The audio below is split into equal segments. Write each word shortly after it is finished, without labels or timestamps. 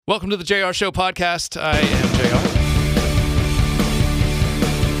Welcome to the JAYAR Show podcast. I am JAYAR.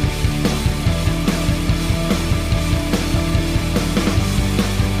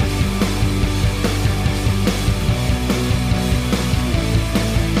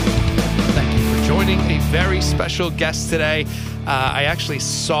 Thank you for joining a very special guest today. I actually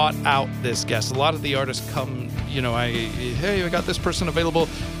sought out this guest. A lot of the artists come, hey, I got this person available.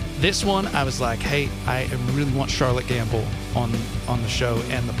 This one, I was like, hey, I really want Charlotte Gamble on the show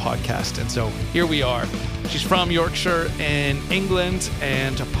and the podcast. And so here we are. She's from Yorkshire in England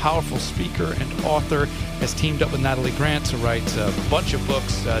and a powerful speaker and author. Has teamed up with Natalie Grant to write a bunch of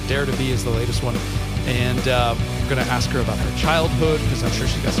books. Dare to Be is the latest one. And we're going to ask her about her childhood because I'm sure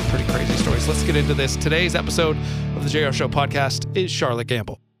she's got some pretty crazy stories. Let's get into this. Today's episode of the JAYAR Show podcast is Charlotte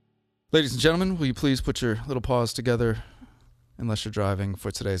Gamble. Ladies and gentlemen, will you please put your little paws together, unless you're driving,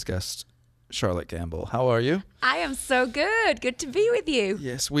 for today's guest, Charlotte Gamble. How are you? I am so good. Good to be with you.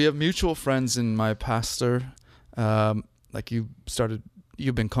 Yes, we have mutual friends in my pastor.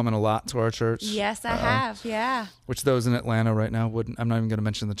 You've been coming a lot to our church. Yes, I have. Yeah. Which those in Atlanta right now wouldn't. I'm not even going to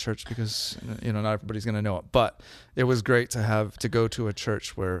mention the church because not everybody's going to know it. But it was great to go to a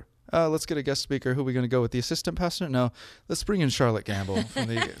church where let's get a guest speaker. Who are we going to go with? The assistant pastor? No, let's bring in Charlotte Gamble.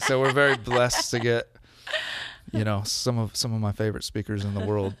 So we're very blessed to get some of my favorite speakers in the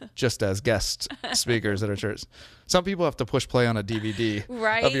world just as guest speakers at our church. Some people have to push play on a DVD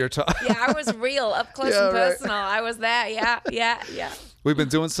of your talk. Yeah, I was real, up close and personal. Right. I was there. Yeah. We've been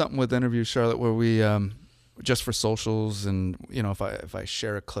doing something with interviews, Charlotte, where we just for socials and if I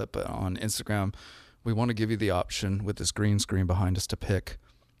share a clip on Instagram, we want to give you the option with this green screen behind us to pick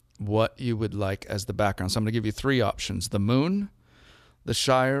what you would like as the background. So I'm going to give you three options: the moon, the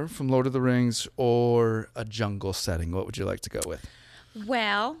Shire from Lord of the Rings, or a jungle setting. What would you like to go with?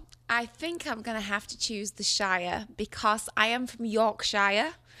 Well, I think I'm going to have to choose the Shire because I am from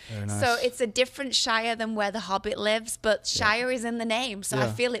Yorkshire. Very nice. So it's a different Shire than where the Hobbit lives, but Shire is in the name, so I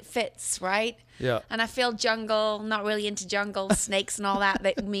feel it fits, right? Yeah. And I feel jungle, not really into jungle, snakes and all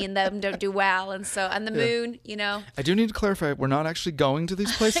that me and them don't do well. And the moon, I do need to clarify, we're not actually going to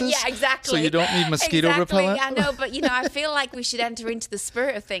these places. Yeah, exactly. So you don't need mosquito repellent? I know, but I feel like we should enter into the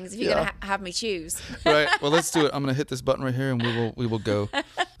spirit of things if you're going to have me choose. Right. Well, let's do it. I'm going to hit this button right here and we will go.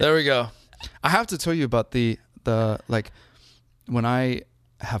 There we go. I have to tell you about the when I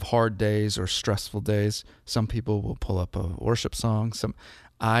have hard days or stressful days, some people will pull up a worship song.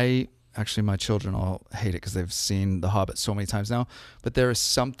 Actually, my children all hate it because they've seen The Hobbit so many times now. But there is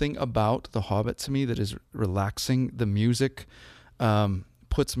something about The Hobbit to me that is relaxing. The music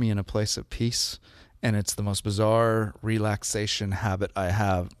puts me in a place of peace. And it's the most bizarre relaxation habit I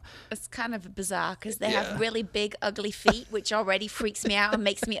have. It's kind of bizarre because they have really big, ugly feet, which already freaks me out and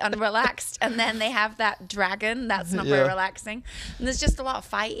makes me unrelaxed. And then they have that dragon. That's not very relaxing. And there's just a lot of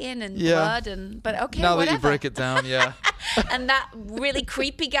fighting and blood. But okay, now whatever. That you break it down, And that really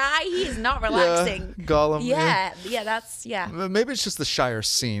creepy guy, he is not relaxing. Yeah, Gollum. Maybe it's just the Shire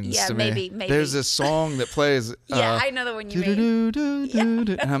scenes to me. Maybe. There's this song that plays. I know the one you mean.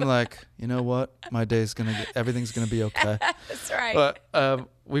 And I'm like, you know what? My day's everything's gonna be okay. That's right. But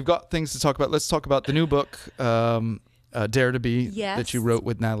we've got things to talk about. Let's talk about the new book, Dare to Be, that you wrote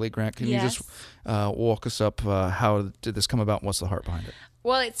with Natalie Grant. Can you just walk us up? How did this come about? What's the heart behind it?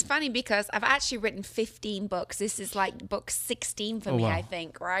 Well, it's funny because I've actually written 15 books. This is like book 16 for me, I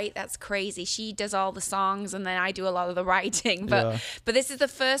think, right? That's crazy. She does all the songs and then I do a lot of the writing. But this is the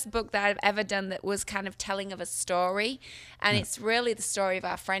first book that I've ever done that was kind of telling of a story. And it's really the story of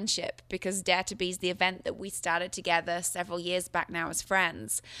our friendship because Dare to Be is the event that we started together several years back now as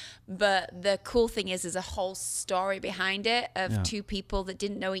friends. But the cool thing is there's a whole story behind it of two people that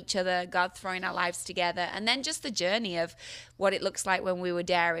didn't know each other, God throwing our lives together. And then just the journey of what it looks like when we were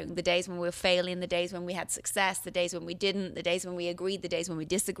daring, the days when we were failing, the days when we had success, the days when we didn't, the days when we agreed, the days when we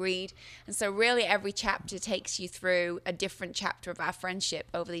disagreed. And so really every chapter takes you through a different chapter of our friendship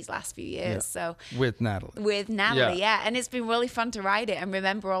over these last few years. So with Natalie, and it's been really fun to write it and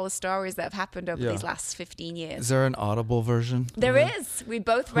remember all the stories that have happened over these last 15 years. Is there an Audible version? There is. We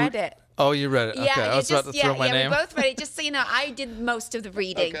both read it. Oh, you read it. Okay, I was about to throw my name. We both read it. Just so you know, I did most of the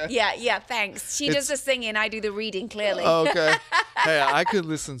reading. Okay. Yeah, thanks. She does the singing, I do the reading, clearly. Okay. Hey, I could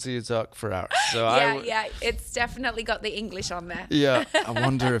listen to you talk for hours. So it's definitely got the English on there. Yeah, I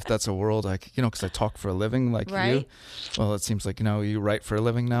wonder if that's a world because I talk for a living like you. Well, it seems like, you write for a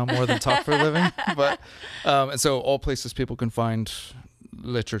living now more than talk for a living. But, and so all places people can find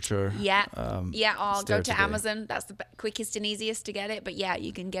literature. Yeah. Or go to today. Amazon. That's the quickest and easiest to get it. But yeah,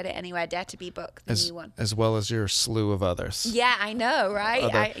 you can get it anywhere. Dare to Be book, the new one. As well as your slew of others. Yeah, I know,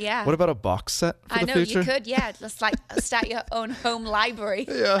 right? Yeah. What about a box set for the future? You could, yeah. Just like start your own home library.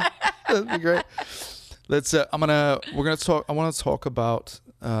 Yeah, that'd be great. Let's. I want to talk about.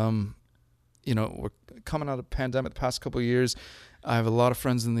 We're coming out of pandemic the past couple of years. I have a lot of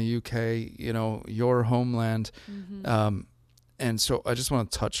friends in the UK. Your homeland, and so I just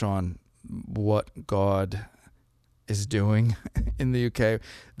want to touch on what God is doing in the UK.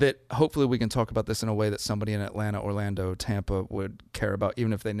 That hopefully we can talk about this in a way that somebody in Atlanta, Orlando, Tampa would care about,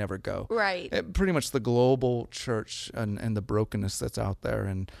 even if they never go. Right. Pretty much the global church and the brokenness that's out there.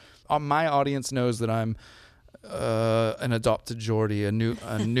 And my audience knows that I'm an adopted Geordie.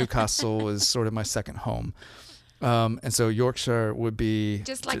 Newcastle is sort of my second home. And so Yorkshire would be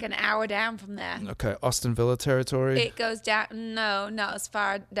just like an hour down from there. Okay, Austin Villa territory. It goes down. No, not as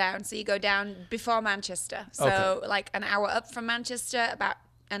far down. So you go down before Manchester. So like an hour up from Manchester, about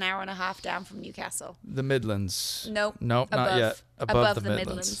an hour and a half down from Newcastle. The Midlands. Nope, not yet. Above the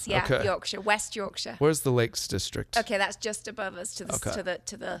Midlands. Yeah, okay. Yorkshire, West Yorkshire. Where's the Lakes District? Okay, that's just above us to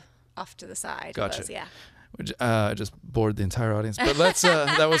the off to the side. Gotcha. Of us, yeah. I just bored the entire audience, but let's.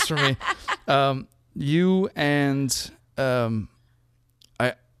 That was for me. You and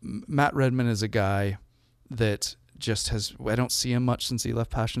Matt Redman is a guy that just has. I don't see him much since he left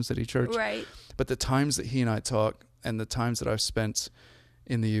Passion City Church. Right. But the times that he and I talk, and the times that I've spent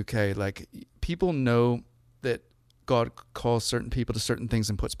in the UK, like people know that God calls certain people to certain things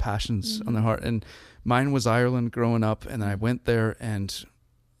and puts passions on their heart. And mine was Ireland growing up, and then I went there and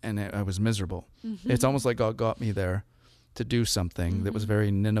I was miserable. It's almost like God got me there to do something that was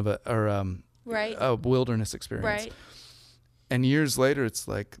very Nineveh or a wilderness experience. Right. And years later, it's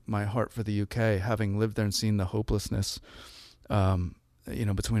like my heart for the UK, having lived there and seen the hopelessness,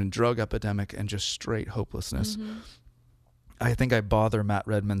 between a drug epidemic and just straight hopelessness. I think I bother Matt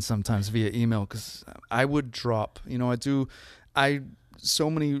Redman sometimes via email because I would drop,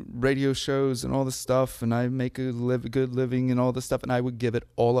 so many radio shows and all this stuff, and I make a good living and all this stuff, and I would give it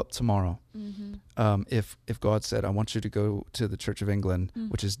all up tomorrow. If God said, I want you to go to the Church of England,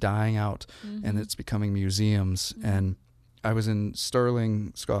 which is dying out, and it's becoming museums. And I was in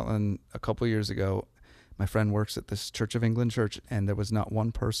Stirling, Scotland a couple of years ago. My friend works at this Church of England church, and there was not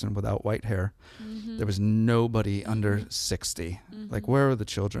one person without white hair. There was nobody under 60. Like, where are the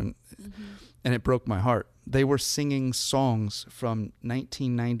children? And it broke my heart. They were singing songs from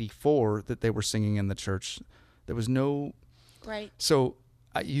 1994 that they were singing in the church. There was no... Right. So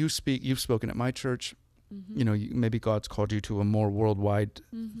you've spoken at my church. Maybe God's called you to a more worldwide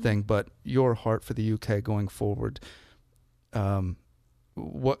thing, but your heart for the UK going forward,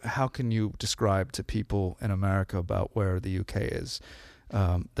 how can you describe to people in America about where the UK is,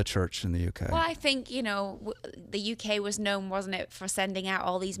 the church in the UK? Well, I think, the UK was known, wasn't it, for sending out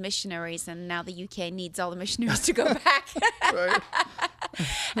all these missionaries, and now the UK needs all the missionaries to go back. Right.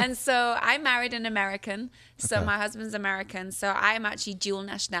 And so I married an American, so my husband's American, so I am actually dual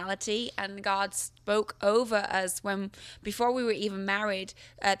nationality, and God spoke over us before we were even married,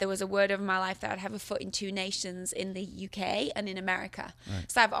 there was a word over my life that I'd have a foot in two nations, in the UK and in America.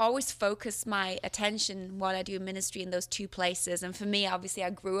 Right. So I've always focused my attention, what I do in ministry, in those two places. And for me, obviously, I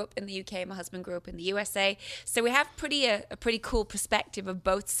grew up in the UK, my husband grew up in the USA, so we have a pretty cool perspective of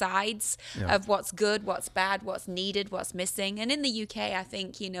both sides of what's good, what's bad, what's needed, what's missing. And in the UK, I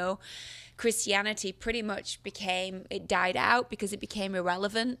think, Christianity pretty much died out because it became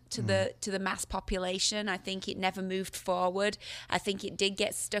irrelevant to the mass population. I think it never moved forward. I think it did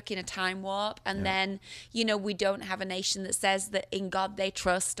get stuck in a time warp. And then, we don't have a nation that says that in God they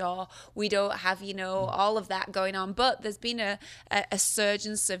trust, or we don't have, all of that going on. But there's been a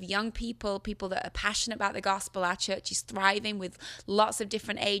surgence of young people that are passionate about the gospel. Our church is thriving with lots of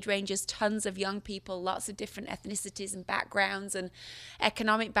different age ranges, tons of young people, lots of different ethnicities and backgrounds and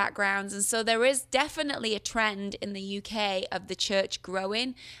economic backgrounds. And so there is definitely a trend in the UK of the church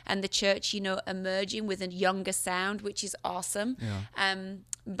growing and the church, emerging with a younger sound, which is awesome.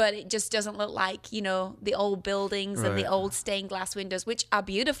 But it just doesn't look like, the old buildings and the old stained glass windows, which are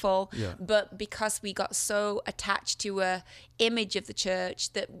beautiful. But because we got so attached to a image of the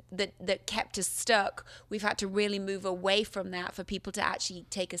church that kept us stuck, we've had to really move away from that for people to actually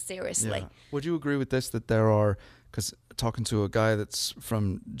take us seriously. Would you agree with this, that there are, because talking to a guy that's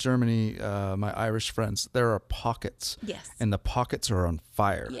from Germany, my Irish friends, there are pockets. Yes. And the pockets are on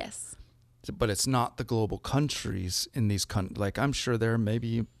fire. Yes. But it's not the global countries in these countries. Like, I'm sure there may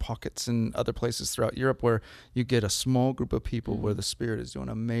be pockets in other places throughout Europe where you get a small group of people where the Spirit is doing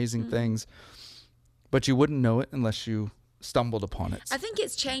amazing things, but you wouldn't know it unless you stumbled upon it? I think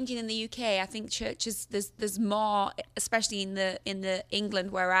it's changing in the UK. I think churches, there's more, especially in the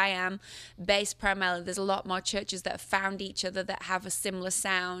England where I am based primarily. There's a lot more churches that have found each other, that have a similar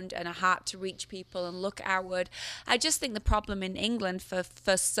sound and a heart to reach people and look outward. I just think the problem in England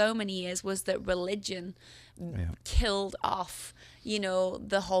for so many years was that religion killed off,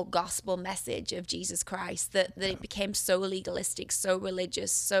 the whole gospel message of Jesus Christ, that it became so legalistic, so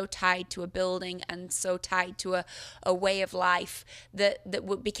religious, so tied to a building and so tied to a way of life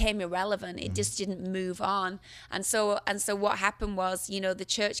that became irrelevant. It just didn't move on. And so what happened was, the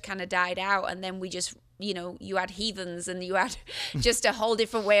church kind of died out, and then we just, you had heathens and you had just a whole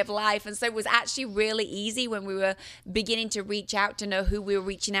different way of life. And so it was actually really easy when we were beginning to reach out to know who we were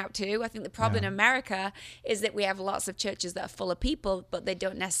reaching out to. I think the problem in America is that we have lots of churches that are full of people, but they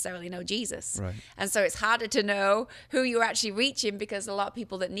don't necessarily know Jesus. Right. And so it's harder to know who you're actually reaching, because a lot of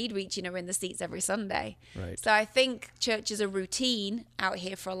people that need reaching are in the seats every Sunday. Right. So I think church is a routine out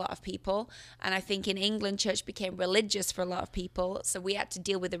here for a lot of people. And I think in England, church became religious for a lot of people. So we had to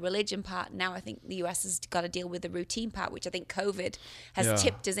deal with the religion part. Now I think the US has got to deal with the routine part, which I think COVID has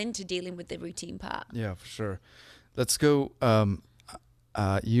tipped us into dealing with the routine part. Yeah, for sure. Let's go.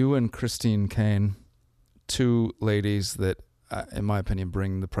 You and Christine Kane, two ladies that, in my opinion,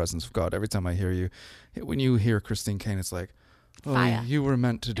 bring the presence of God. Every time I hear you, when you hear Christine Kane, it's like, oh, Fire. You were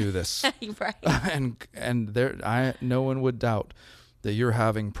meant to do this. Right. And there, no one would doubt that you're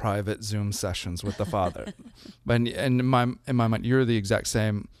having private Zoom sessions with the Father. And in my mind, you're the exact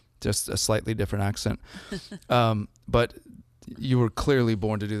same, just a slightly different accent. But you were clearly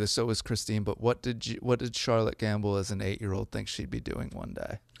born to do this. So was Christine. But what did Charlotte Gamble as an 8-year-old think she'd be doing one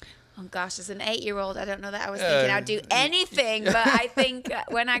day? Oh gosh, as an 8-year-old, I don't know that I was thinking I'd do anything. But I think I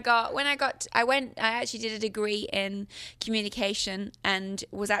actually did a degree in communication and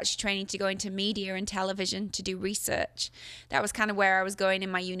was actually training to go into media and television to do research. That was kind of where I was going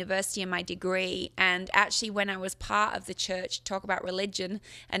in my university and my degree. And actually, when I was part of the church, talk about religion,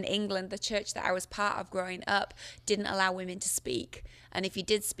 and England, the church that I was part of growing up didn't allow women to speak. And if you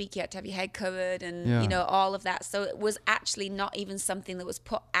did speak, you had to have your head covered and, all of that. So it was actually not even something that was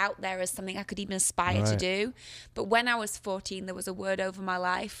put out there as something I could even aspire to do. But when I was 14, there was a word over my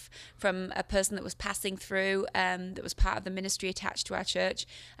life from a person that was passing through, that was part of the ministry attached to our church.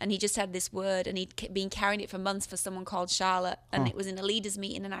 And he just had this word, and he'd been carrying it for months for someone called Charlotte. And it was in a leaders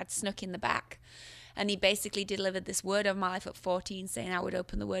meeting, and I'd snuck in the back. And he basically delivered this word of my life at 14, saying I would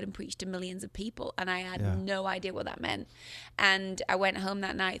open the word and preach to millions of people. And I had no idea what that meant. And I went home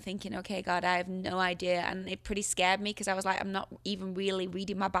that night thinking, okay, God, I have no idea. And it pretty scared me, because I was like, I'm not even really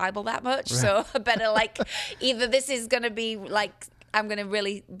reading my Bible that much. Right. So I better either this is going to be I'm going to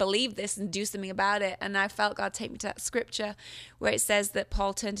really believe this and do something about it. And I felt God take me to that scripture where it says that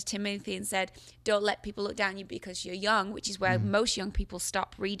Paul turned to Timothy and said, don't let people look down on you because you're young, which is where most young people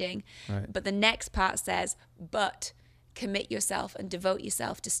stop reading. Right. But the next part says, but commit yourself and devote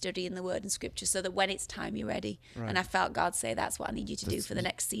yourself to studying the word and scripture so that when it's time, you're ready. Right. And I felt God say, that's what I need you to do for the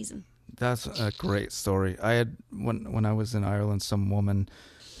next season. That's a great story. I had, when I was in Ireland, some woman,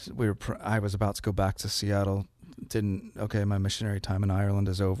 I was about to go back to Seattle, my missionary time in Ireland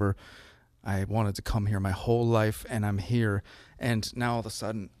is over. I wanted to come here my whole life, and I'm here. And now all of a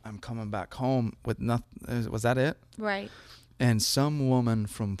sudden, I'm coming back home with nothing. Was that it? Right. And some woman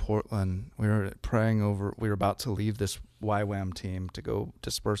from Portland, we were praying over, we were about to leave this YWAM team to go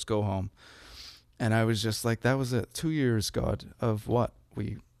disperse, go home. And I was just like, that was it. 2 years, God, of what?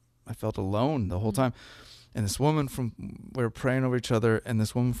 I felt alone the whole time. And this woman we were praying over each other, and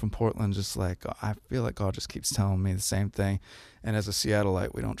this woman from Portland just I feel like God just keeps telling me the same thing. And as a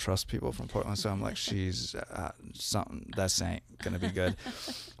Seattleite, we don't trust people from Portland. So I'm like, she's something, that ain't going to be good.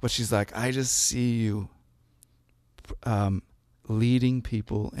 But she's like, I just see you leading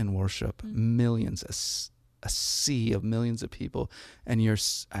people in worship, millions, a sea of millions of people. And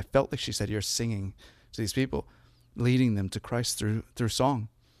I felt like she said, you're singing to these people, leading them to Christ through song.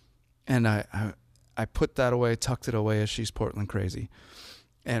 And I put that away, tucked it away, as she's Portland crazy.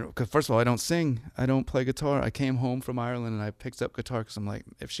 And because first of all, I don't sing, I don't play guitar. I came home from Ireland and I picked up guitar because I'm like,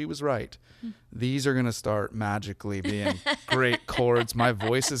 if she was right, these are going to start magically being great chords. My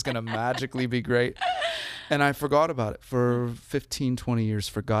voice is going to magically be great. And I forgot about it for 15, 20 years,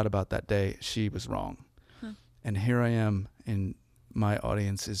 forgot about that day. She was wrong. And here I am, and my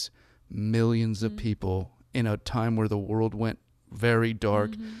audience is millions of people in a time where the world went very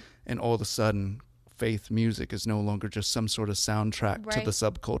dark. And all of a sudden, faith music is no longer just some sort of soundtrack to the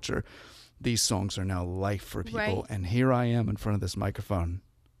subculture. These songs are now life for people. Right. And here I am in front of this microphone.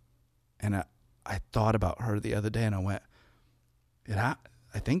 And I thought about her the other day, and I went, I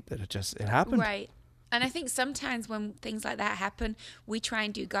think that it happened. Right. And I think sometimes when things like that happen, we try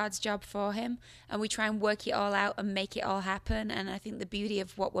and do God's job for him, and we try and work it all out and make it all happen. And I think the beauty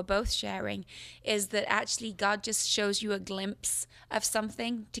of what we're both sharing is that actually God just shows you a glimpse of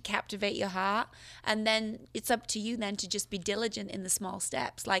something to captivate your heart. And then it's up to you then to just be diligent in the small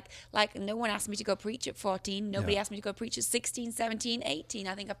steps. Like no one asked me to go preach at 14. Nobody asked me to go preach at 16, 17, 18.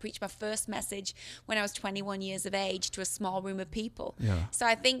 I think I preached my first message when I was 21 years of age to a small room of people. Yeah. So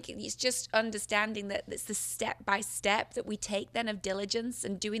I think it's just understanding that it's the step by step that we take then of diligence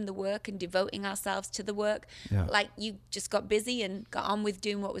and doing the work and devoting ourselves to the work. Yeah. Like you just got busy and got on with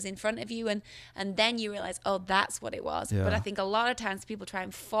doing what was in front of you, and then you realize, oh, that's what it was. Yeah. But I think a lot of times people try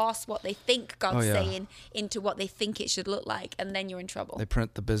and force what they think God's saying into what they think it should look like, and then you're in trouble. They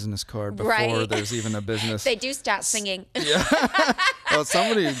print the business card before there's even a business. They do start singing. Yeah. Well,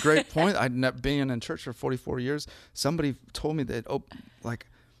 somebody, great point. I'd been in church for 44 years. Somebody told me that, like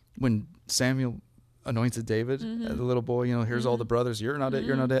when Samuel anointed David, the little boy, here's all the brothers. You're not it.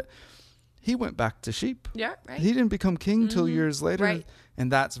 You're not it. He went back to sheep. Yeah, right. He didn't become king till years later. Right.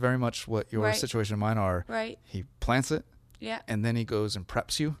 And that's very much what your situation and mine are. Right. He plants it. Yeah. And then he goes and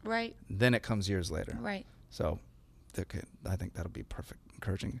preps you. Right. Then it comes years later. Right. So I think that'll be perfect,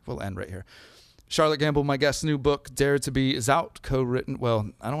 encouraging. We'll end right here. Charlotte Gamble, my guest's new book, Dare to Be, is out, co-written. Well,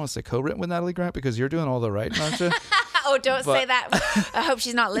 I don't want to say co-written with Natalie Grant because you're doing all the writing, aren't you? Oh, don't say that. I hope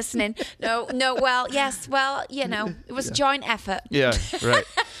she's not listening. No. Well, yes. Well, it was a joint effort. Yeah,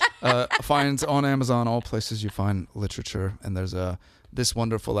 right. Finds on Amazon, all places you find literature. And there's This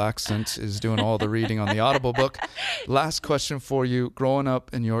Wonderful Accent is doing all the reading on the Audible book. Last question for you. Growing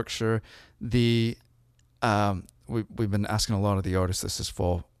up in Yorkshire, we've been asking a lot of the artists this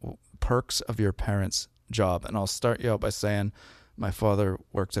fall, perks of your parents' job. And I'll start you out by saying my father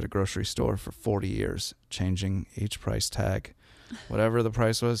worked at a grocery store for 40 years, changing each price tag. Whatever the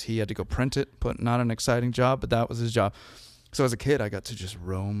price was, he had to go print it. Not an exciting job, but that was his job. So as a kid, I got to just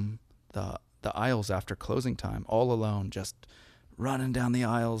roam the aisles after closing time, all alone, just running down the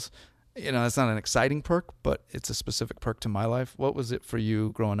aisles. It's not an exciting perk, but it's a specific perk to my life. What was it for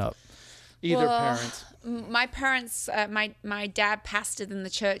you growing up? Either parent. My parents, my dad pastored in the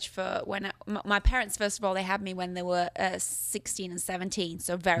church for my parents, first of all, they had me when they were 16 and 17,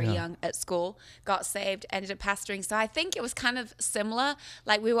 so very young at school, got saved, ended up pastoring. So I think it was kind of similar.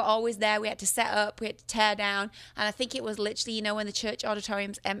 Like we were always there. We had to set up, we had to tear down. And I think it was literally, when the church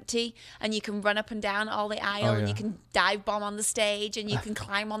auditorium's empty and you can run up and down all the aisle and you can dive bomb on the stage and you can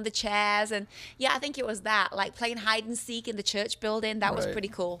climb on the chairs. And I think it was that, like playing hide and seek in the church building. That was pretty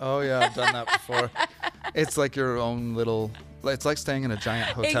cool. Oh yeah, I've done that before. It's like your own little, it's like staying in a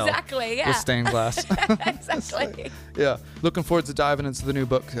giant hotel. Exactly, yeah. With stained glass. Exactly. Yeah. Looking forward to diving into the new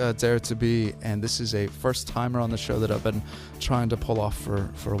book, Dare to Be. And this is a first timer on the show that I've been trying to pull off for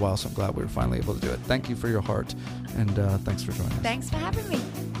a while. So I'm glad we were finally able to do it. Thank you for your heart. And thanks for joining us. Thanks for having me.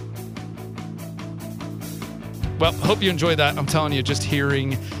 Well, hope you enjoyed that. I'm telling you, just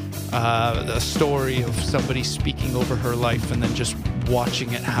hearing the story of somebody speaking over her life and then just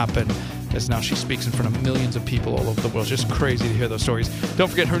watching it happen as now she speaks in front of millions of people all over the world. Just crazy to hear those stories. Don't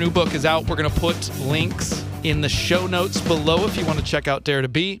forget, her new book is out. We're going to put links in the show notes below if you want to check out Dare to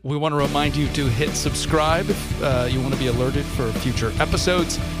Be. We want to remind you to hit subscribe if you want to be alerted for future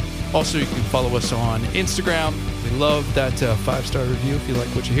episodes. Also, you can follow us on Instagram. We love that 5-star review if you like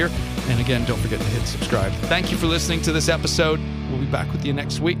what you hear. And again, don't forget to hit subscribe. Thank you for listening to this episode. We'll be back with you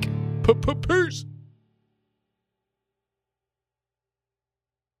next week. Peace.